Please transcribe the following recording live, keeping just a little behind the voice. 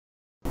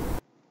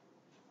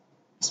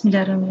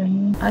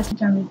बिस्मिल्लाहिर्रहमानिर्रहीम।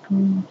 अस्सलाम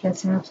वालेकुम।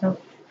 कैसे हैं आप सब?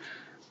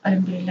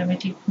 अल्हम्दुलिल्लाह मैं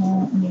ठीक हूँ।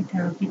 उम्मीद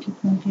है आप भी ठीक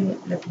होंगे।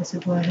 अल्लाह ताला से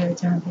दुआ है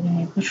जहाँ भी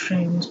रहें खुश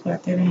रहें,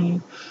 मुस्कुराते रहें,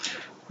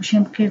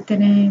 खुशियाँ बिखेरते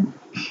रहें।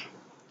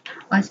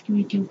 आज की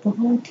वीडियो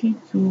बहुत ही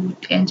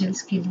क्यूट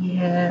एंजल्स के लिए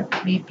है,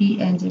 बेबी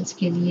एंजल्स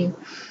के लिए।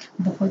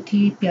 बहुत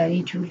ही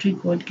प्यारी ज्वेलरी,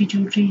 गोल्ड की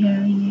ज्वेलरी है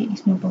ये।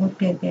 इसमें बहुत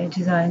प्यारे प्यारे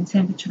डिज़ाइन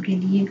हैं बच्चों के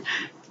लिए।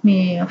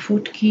 इसमें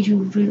फुट की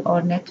ज्वेलरी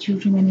और नेक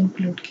ज्वेलरी मैंने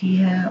इंक्लूड की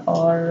है,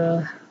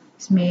 और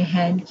इसमें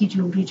हैंड की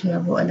ज्वेलरी जो है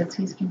वो अलग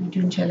से इसकी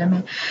वीडियो इंशाल्लाह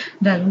मैं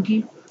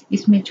डालूंगी।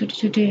 इसमें छोटे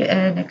छोटे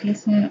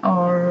नेकलेस हैं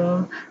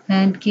और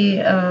हैंड के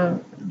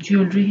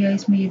ज्वेलरी है।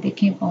 इसमें ये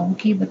देखें पाँव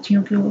की,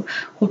 बच्चियों को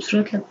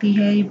खूबसूरत लगती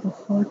है। ये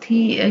बहुत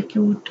ही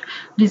क्यूट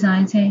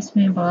डिज़ाइन हैं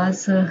इसमें।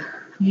 बाज़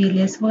ये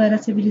लेस वगैरह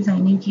से भी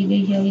डिज़ाइनिंग की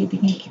गई है। ये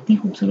देखें कितनी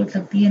खूबसूरत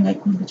लगती है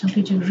नेक में बच्चों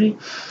की ज्वेलरी।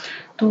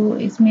 तो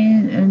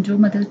इसमें जो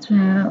मदर्स जो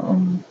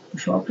हैं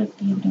शौक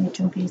रखती हैं अपने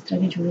बच्चों के इस तरह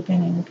की ज्वेलरी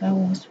पहनने का,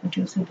 वो इस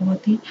वीडियो से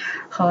बहुत ही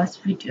ख़ास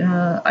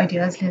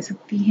आइडियाज़ ले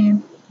सकती हैं।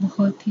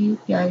 बहुत ही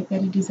प्यारे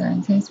प्यारे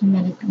डिज़ाइन हैं इसमें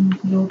मैंने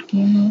इंक्लूड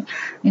किए हैं।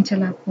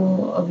 इंशाल्लाह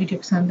आपको वीडियो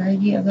पसंद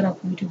आएगी। अगर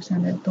आपको वीडियो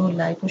पसंद आए तो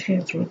लाइक और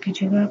शेयर ज़रूर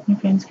कीजिएगा अपने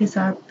फ्रेंड्स के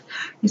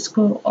साथ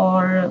इसको,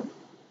 और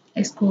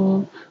इसको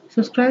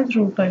सब्सक्राइब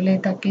ज़रूर कर लें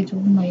ताकि जो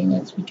हमारी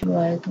नेक्स्ट वीडियो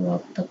आए तो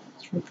आप तक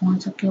ज़रूर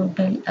पहुँच सके, और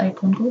बेल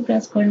आइकन को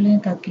प्रेस कर लें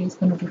ताकि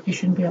इसका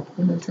नोटिफिकेशन भी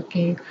आपको मिल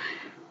सके।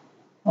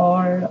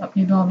 और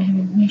अपनी दुआ में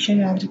हमें हमेशा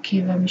याद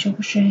रखिएगा, हमेशा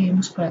खुश रहें,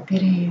 मुस्कुराते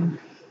रहें,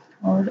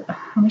 और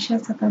हमेशा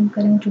ऐसा काम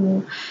करें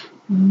जो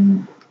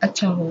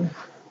अच्छा हो।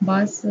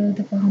 बाज़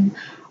दफ़ा हम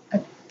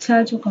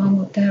अच्छा जो काम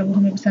होता है वो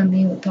हमें पसंद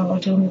नहीं होता, और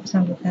जो हमें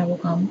पसंद होता है वो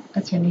काम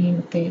अच्छे नहीं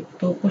होते।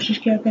 तो कोशिश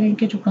क्या करें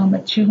कि जो काम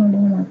अच्छे हों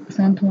वो हमें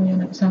पसंद हों या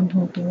ना पसंद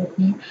हों, तो वो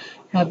अपनी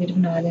हैबिट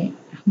बना लें।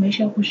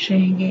 हमेशा खुश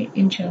रहेंगे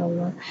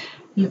इंशाअल्लाह।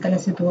 अल्लाह ताला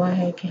से दुआ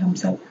है कि हम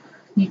सब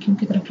नेकियों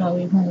की तरफ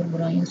राग़िब हों और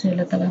बुराइयों से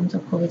अल्लाह ताला हम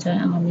सबको बचाएं।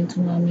 आमीन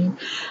सुम्मा आमीन।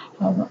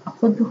 अब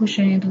खुद भी खुश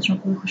रहें, दूसरों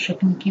को भी खुश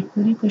रखने की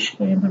पूरी कोशिश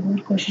करें, भरपूर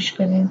कोशिश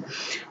करें,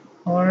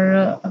 और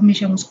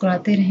हमेशा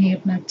मुस्कुराते रहें।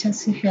 अपना अच्छा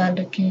से ख्याल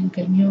रखें।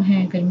 गर्मियों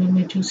हैं, गर्मियों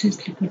में जूसेस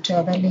लिक्विड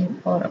ज़्यादा लें,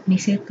 और अपनी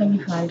सेहत का भी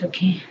ख्याल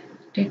रखें।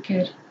 Take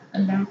care.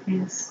 अल्लाह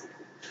हाफिज़।